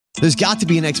There's got to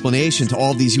be an explanation to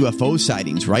all of these UFO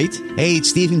sightings, right? Hey,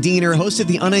 it's Stephen Diener, host of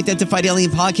the Unidentified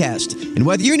Alien Podcast. And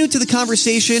whether you're new to the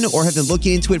conversation or have been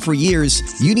looking into it for years,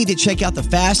 you need to check out the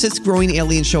fastest growing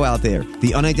alien show out there,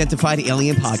 the Unidentified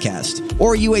Alien Podcast,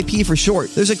 or UAP for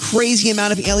short. There's a crazy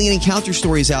amount of alien encounter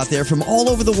stories out there from all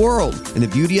over the world. And the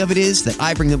beauty of it is that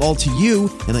I bring them all to you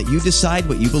and let you decide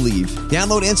what you believe.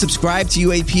 Download and subscribe to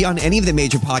UAP on any of the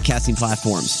major podcasting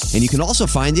platforms. And you can also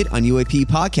find it on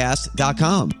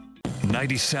UAPpodcast.com.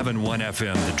 97.1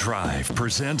 FM The Drive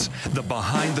presents the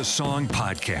Behind the Song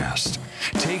podcast,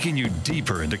 taking you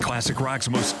deeper into classic rock's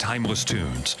most timeless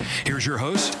tunes. Here's your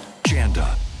host,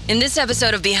 Janda. In this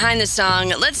episode of Behind the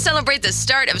Song, let's celebrate the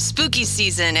start of spooky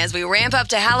season as we ramp up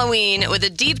to Halloween with a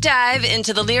deep dive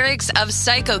into the lyrics of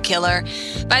Psycho Killer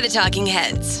by the Talking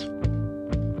Heads.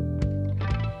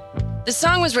 The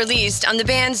song was released on the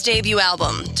band's debut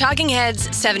album, Talking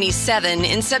Heads 77,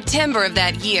 in September of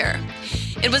that year.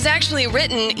 It was actually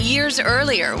written years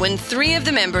earlier when three of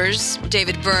the members,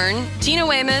 David Byrne, Tina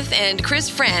Weymouth, and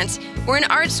Chris France, were in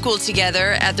art school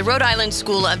together at the Rhode Island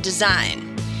School of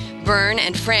Design. Byrne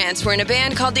and France were in a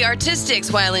band called the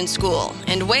Artistics while in school,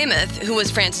 and Weymouth, who was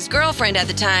France's girlfriend at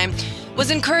the time, was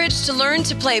encouraged to learn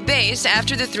to play bass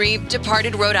after the three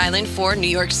departed Rhode Island for New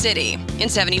York City in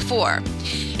 '74.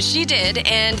 She did,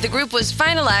 and the group was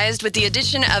finalized with the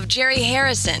addition of Jerry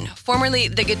Harrison, formerly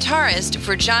the guitarist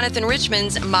for Jonathan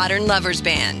Richman's Modern Lovers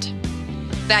Band.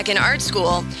 Back in art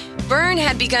school, Byrne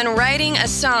had begun writing a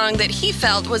song that he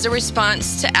felt was a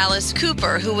response to Alice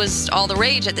Cooper, who was all the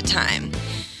rage at the time.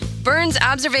 Byrne's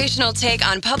observational take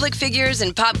on public figures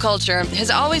and pop culture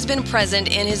has always been present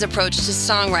in his approach to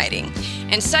songwriting,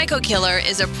 and Psycho Killer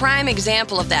is a prime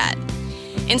example of that.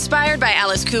 Inspired by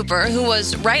Alice Cooper, who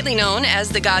was rightly known as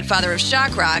the godfather of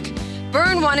shock rock,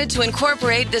 Byrne wanted to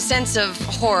incorporate the sense of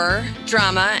horror,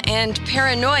 drama, and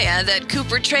paranoia that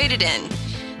Cooper traded in,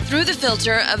 through the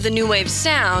filter of the new wave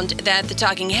sound that the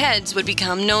Talking Heads would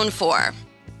become known for.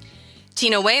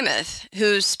 Tina Weymouth,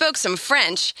 who spoke some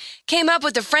French, came up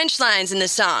with the French lines in the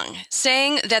song,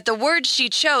 saying that the words she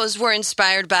chose were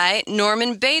inspired by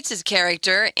Norman Bates'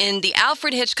 character in the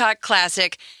Alfred Hitchcock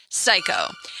classic Psycho,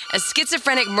 a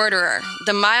schizophrenic murderer,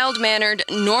 the mild-mannered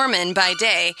Norman by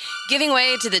day, giving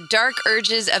way to the dark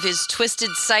urges of his twisted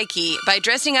psyche by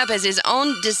dressing up as his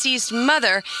own deceased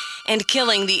mother and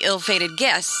killing the ill-fated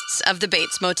guests of the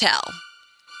Bates Motel.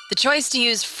 The choice to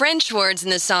use French words in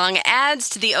the song adds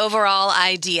to the overall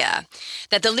idea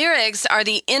that the lyrics are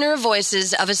the inner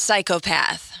voices of a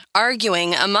psychopath,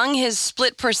 arguing among his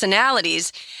split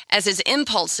personalities as his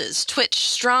impulses twitch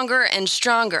stronger and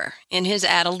stronger in his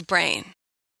addled brain.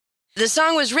 The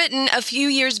song was written a few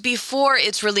years before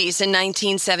its release in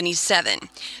 1977,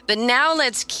 but now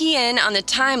let's key in on the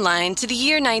timeline to the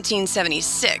year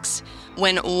 1976,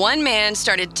 when one man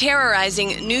started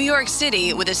terrorizing New York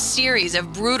City with a series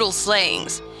of brutal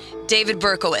slayings. David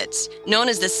Berkowitz, known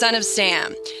as the Son of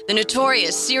Sam, the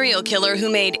notorious serial killer who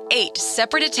made 8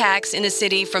 separate attacks in the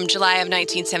city from July of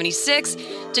 1976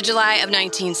 to July of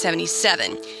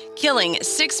 1977, killing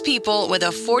 6 people with a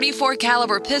 .44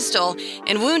 caliber pistol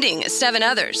and wounding 7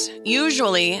 others,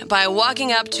 usually by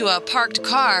walking up to a parked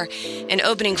car and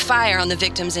opening fire on the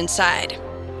victims inside.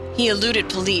 He eluded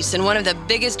police in one of the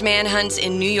biggest manhunts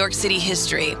in New York City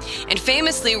history, and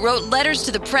famously wrote letters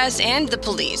to the press and the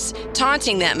police,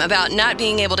 taunting them about not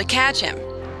being able to catch him,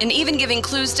 and even giving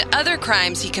clues to other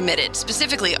crimes he committed,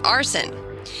 specifically arson.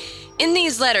 In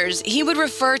these letters, he would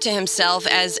refer to himself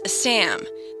as Sam,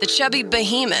 the chubby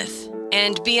behemoth,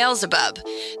 and Beelzebub,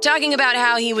 talking about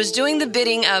how he was doing the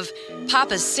bidding of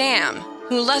Papa Sam,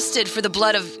 who lusted for the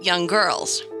blood of young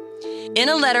girls. In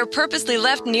a letter purposely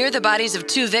left near the bodies of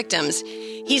 2 victims,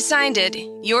 he signed it,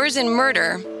 "Yours in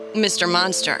murder, Mr.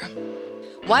 Monster."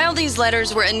 While these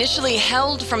letters were initially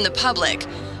held from the public,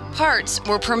 parts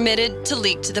were permitted to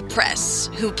leak to the press,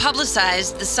 who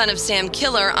publicized the Son of Sam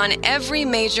killer on every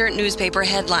major newspaper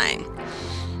headline.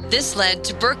 This led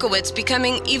to Berkowitz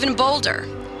becoming even bolder,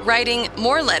 writing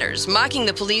more letters mocking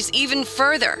the police even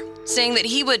further, saying that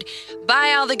he would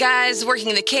buy all the guys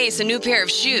working the case a new pair of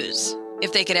shoes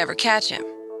if they could ever catch him.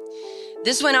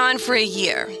 This went on for a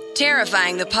year,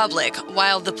 terrifying the public,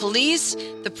 while the police,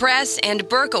 the press, and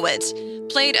Berkowitz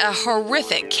played a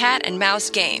horrific cat-and-mouse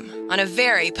game on a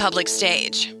very public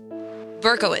stage.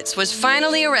 Berkowitz was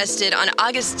finally arrested on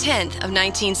August 10th of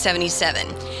 1977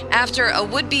 after a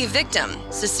would-be victim,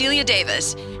 Cecilia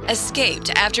Davis,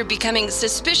 escaped after becoming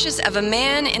suspicious of a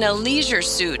man in a leisure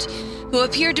suit who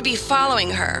appeared to be following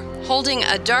her, holding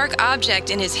a dark object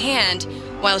in his hand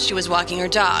while she was walking her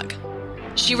dog.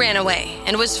 She ran away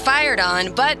and was fired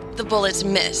on, but the bullets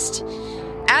missed.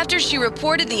 After she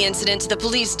reported the incident to the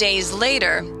police days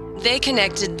later, they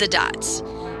connected the dots.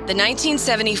 The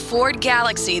 1970 Ford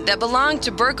Galaxy that belonged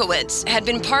to Berkowitz had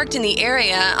been parked in the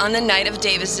area on the night of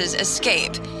Davis's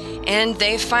escape, and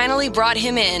they finally brought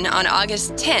him in on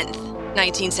August 10th,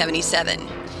 1977.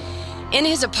 In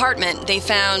his apartment, they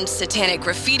found satanic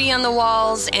graffiti on the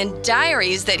walls and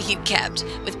diaries that he'd kept,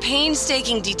 with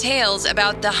painstaking details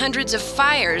about the hundreds of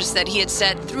fires that he had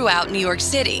set throughout New York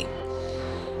City.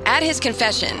 At his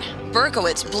confession,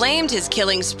 Berkowitz blamed his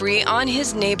killing spree on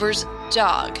his neighbor's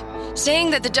dog, saying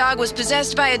that the dog was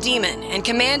possessed by a demon and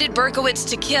commanded Berkowitz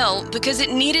to kill because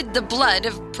it needed the blood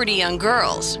of pretty young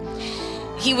girls.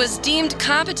 He was deemed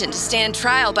competent to stand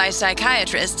trial by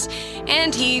psychiatrists,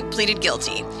 and he pleaded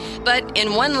guilty. But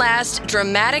in one last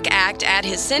dramatic act at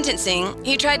his sentencing,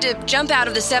 he tried to jump out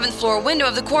of the 7th floor window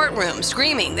of the courtroom,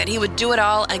 screaming that he would do it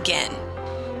all again.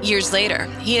 Years later,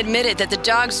 he admitted that the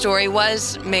dog story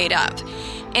was made up,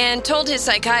 and told his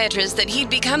psychiatrist that he'd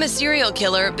become a serial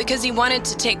killer because he wanted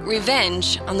to take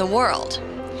revenge on the world.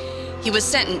 He was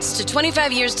sentenced to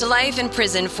 25 years to life in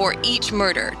prison for each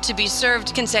murder, to be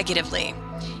served consecutively.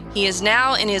 He is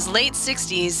now in his late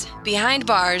 60s, behind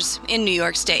bars in New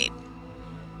York State.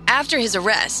 After his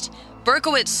arrest,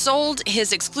 Berkowitz sold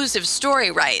his exclusive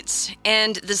story rights,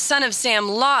 and the Son of Sam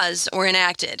laws were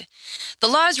enacted. The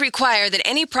laws require that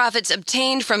any profits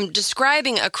obtained from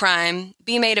describing a crime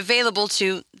be made available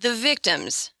to the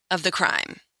victims of the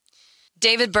crime.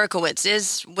 David Berkowitz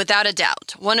is, without a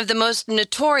doubt, one of the most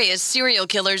notorious serial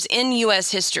killers in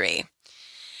U.S. history.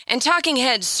 And Talking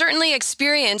Heads certainly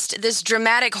experienced this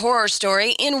dramatic horror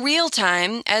story in real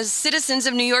time as citizens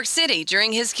of New York City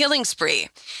during his killing spree.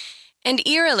 And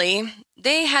eerily,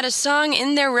 they had a song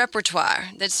in their repertoire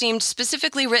that seemed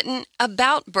specifically written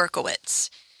about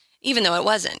Berkowitz, even though it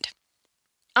wasn't.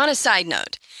 On a side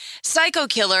note, Psycho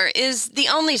Killer is the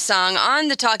only song on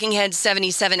the Talking Heads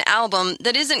 77 album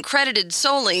that isn't credited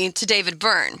solely to David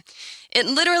Byrne. It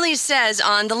literally says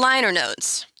on the liner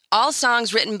notes, all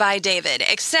songs written by David,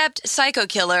 except Psycho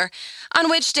Killer, on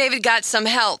which David got some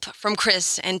help from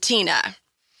Chris and Tina.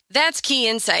 That's key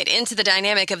insight into the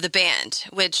dynamic of the band,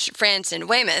 which France and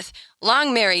Weymouth,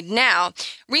 long married now,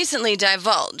 recently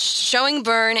divulged, showing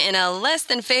Byrne in a less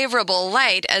than favorable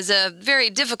light as a very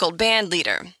difficult band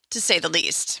leader, to say the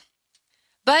least.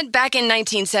 But back in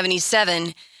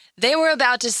 1977, they were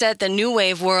about to set the new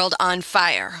wave world on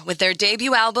fire with their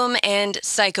debut album and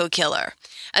Psycho Killer,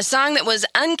 a song that was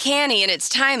uncanny in its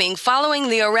timing following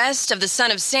the arrest of the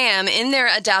Son of Sam in their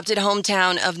adopted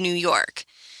hometown of New York.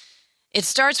 It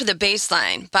starts with a bass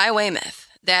line by Weymouth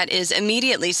that is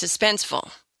immediately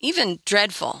suspenseful, even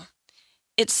dreadful.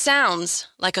 It sounds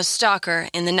like a stalker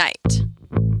in the night.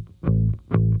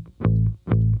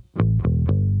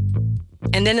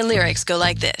 And then the lyrics go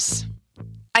like this.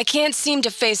 I can't seem to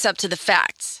face up to the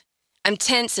facts. I'm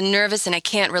tense and nervous and I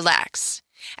can't relax.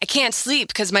 I can't sleep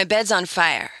because my bed's on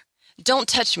fire. Don't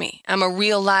touch me, I'm a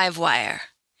real live wire.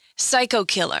 Psycho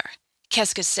Killer,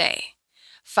 qu'est-ce que c'est?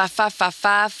 Fa fa fa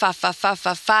fa fa fa fa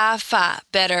fa fa fa,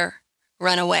 better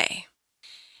run away.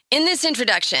 In this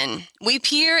introduction, we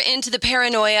peer into the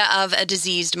paranoia of a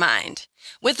diseased mind.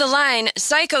 With the line,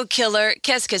 Psycho Killer,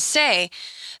 qu'est-ce que c'est?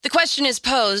 The question is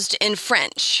posed in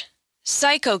French.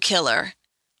 Psycho Killer,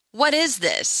 what is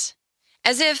this?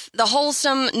 As if the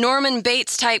wholesome Norman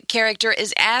Bates-type character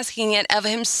is asking it of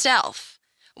himself.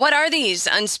 What are these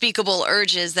unspeakable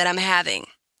urges that I'm having?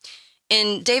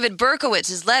 In David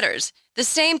Berkowitz's letters, the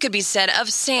same could be said of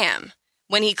Sam,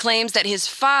 when he claims that his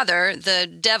father, the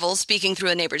devil speaking through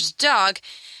a neighbor's dog,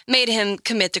 made him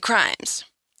commit the crimes.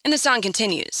 And the song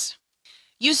continues.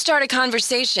 You start a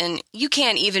conversation, you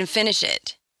can't even finish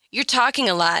it. You're talking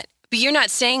a lot, but you're not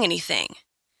saying anything.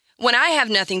 When I have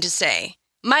nothing to say,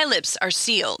 my lips are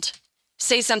sealed.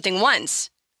 Say something once,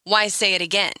 why say it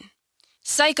again?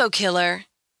 Psycho Killer,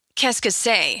 qu'est-ce que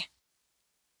c'est?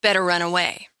 Better run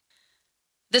away.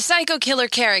 The Psycho Killer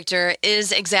character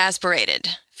is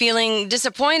exasperated, feeling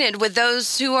disappointed with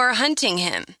those who are hunting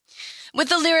him. With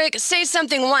the lyric, say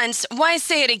something once, why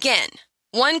say it again?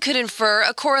 One could infer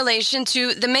a correlation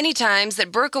to the many times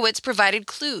that Berkowitz provided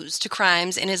clues to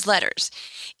crimes in his letters,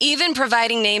 even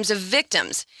providing names of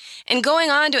victims, and going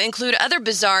on to include other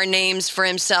bizarre names for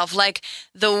himself, like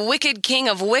the Wicked King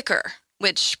of Wicker,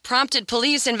 which prompted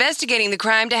police investigating the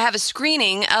crime to have a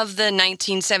screening of the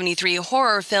 1973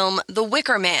 horror film The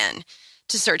Wicker Man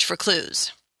to search for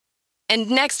clues.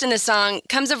 And next in the song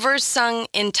comes a verse sung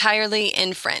entirely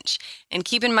in French. And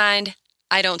keep in mind,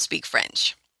 I don't speak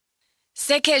French.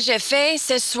 Ce que j'ai fait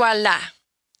ce soir-là,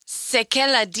 ce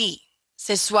qu'elle a dit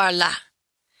ce soir-là,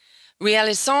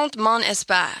 réalisant mon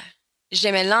espoir,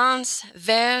 Je me lance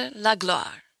vers la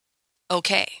gloire.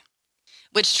 Okay.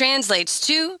 Which translates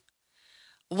to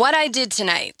what I did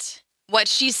tonight, what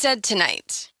she said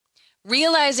tonight,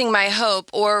 realizing my hope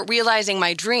or realizing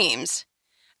my dreams,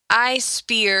 I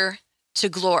spear to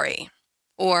glory,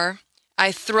 or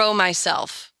I throw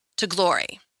myself to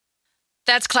glory.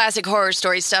 That's classic horror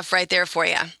story stuff right there for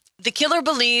you. The killer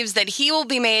believes that he will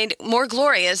be made more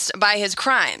glorious by his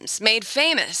crimes, made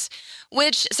famous,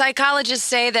 which psychologists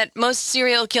say that most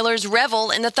serial killers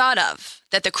revel in the thought of,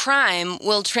 that the crime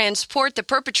will transport the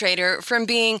perpetrator from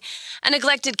being a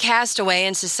neglected castaway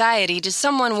in society to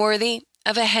someone worthy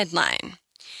of a headline.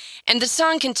 And the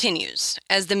song continues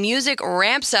as the music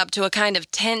ramps up to a kind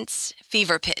of tense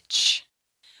fever pitch.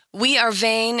 We are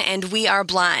vain and we are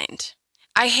blind.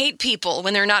 I hate people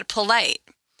when they're not polite.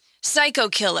 Psycho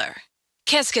killer.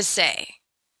 Qu'est-ce que c'est?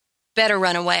 Better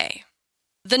run away.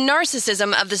 The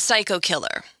narcissism of the psycho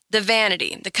killer, the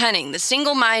vanity, the cunning, the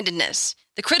single-mindedness,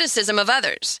 the criticism of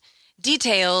others,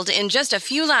 detailed in just a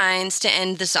few lines to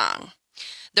end the song.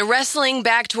 The wrestling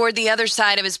back toward the other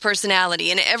side of his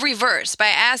personality in every verse by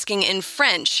asking in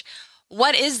French,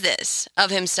 what is this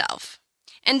of himself?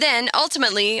 And then,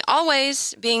 ultimately,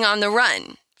 always being on the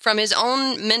run from his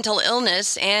own mental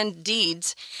illness and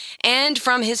deeds, and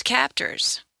from his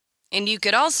captors. And you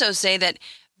could also say that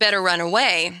Better Run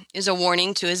Away is a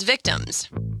warning to his victims.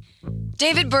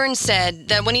 David Byrne said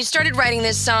that when he started writing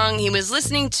this song, he was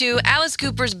listening to Alice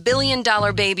Cooper's $1 Billion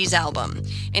Babies album,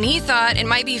 and he thought it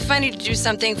might be funny to do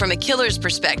something from a killer's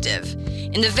perspective,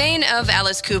 in the vein of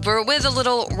Alice Cooper with a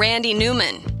little Randy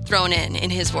Newman thrown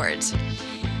in his words.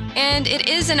 And it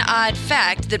is an odd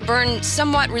fact that Byrne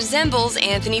somewhat resembles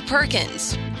Anthony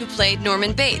Perkins, who played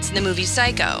Norman Bates in the movie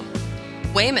Psycho.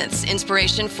 Weymouth's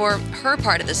inspiration for her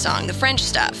part of the song, the French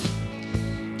stuff.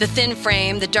 The thin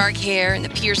frame, the dark hair, and the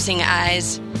piercing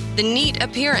eyes, the neat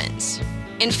appearance.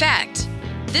 In fact,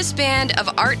 this band of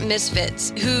art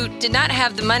misfits who did not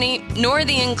have the money nor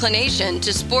the inclination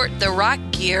to sport the rock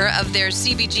gear of their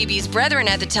CBGB's brethren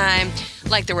at the time,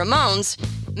 like the Ramones,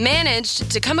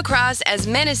 managed to come across as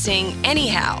menacing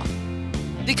anyhow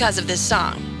because of this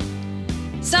song.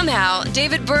 Somehow,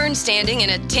 David Byrne standing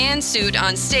in a tan suit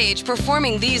on stage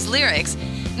performing these lyrics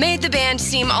made the band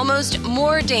seem almost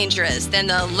more dangerous than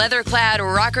the leather-clad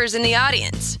rockers in the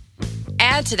audience.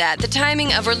 Add to that the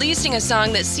timing of releasing a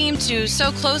song that seemed to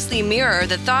so closely mirror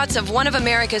the thoughts of one of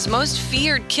America's most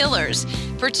feared killers,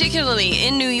 particularly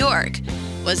in New York,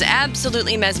 was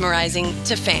absolutely mesmerizing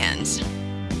to fans.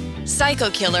 Psycho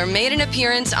Killer made an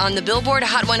appearance on the Billboard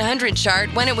Hot 100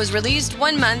 chart when it was released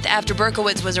 1 month after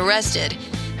Berkowitz was arrested,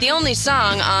 the only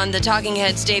song on the Talking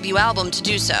Heads' debut album to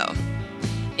do so.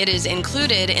 It is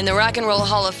included in the Rock and Roll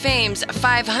Hall of Fame's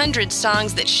 500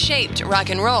 songs that shaped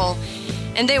rock and roll,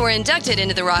 and they were inducted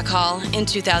into the Rock Hall in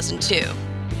 2002.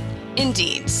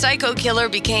 Indeed, Psycho Killer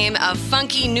became a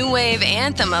funky new wave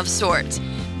anthem of sorts,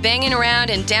 banging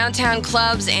around in downtown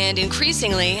clubs and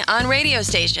increasingly on radio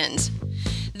stations.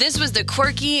 This was the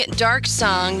quirky, dark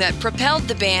song that propelled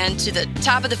the band to the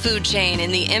top of the food chain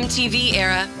in the MTV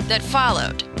era that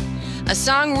followed. A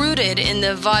song rooted in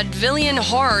the vaudevillian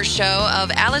horror show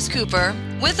of Alice Cooper,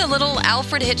 with a little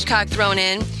Alfred Hitchcock thrown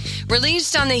in,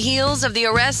 released on the heels of the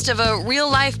arrest of a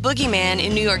real-life boogeyman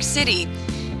in New York City,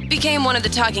 became one of the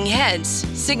Talking Heads'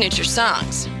 signature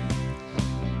songs.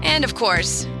 And of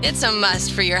course, it's a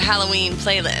must for your Halloween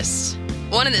playlist.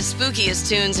 One of the spookiest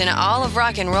tunes in all of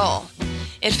rock and roll.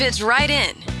 It fits right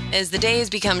in as the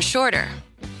days become shorter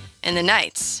and the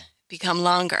nights become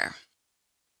longer.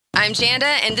 I'm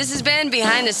Janda, and this has been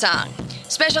Behind the Song.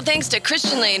 Special thanks to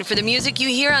Christian Lane for the music you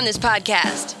hear on this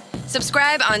podcast.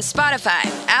 Subscribe on Spotify,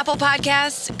 Apple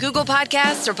Podcasts, Google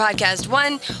Podcasts, or Podcast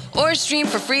One, or stream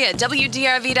for free at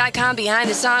WDRV.com Behind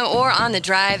the Song or on the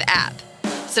Drive app.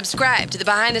 Subscribe to the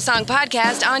Behind the Song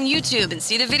podcast on YouTube and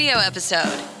see the video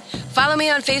episode. Follow me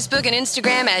on Facebook and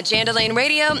Instagram at Janda Lane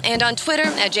Radio and on Twitter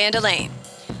at Janda Lane.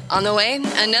 On the way,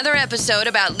 another episode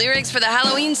about lyrics for the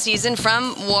Halloween season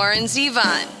from Warren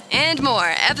Zevon. And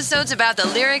more episodes about the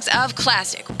lyrics of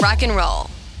classic rock and roll.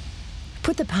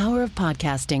 Put the power of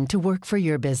podcasting to work for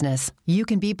your business. You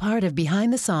can be part of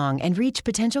Behind the Song and reach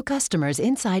potential customers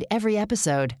inside every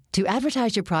episode. To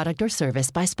advertise your product or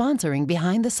service by sponsoring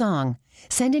Behind the Song,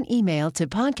 send an email to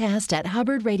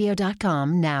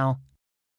podcast@hubbardradio.com now.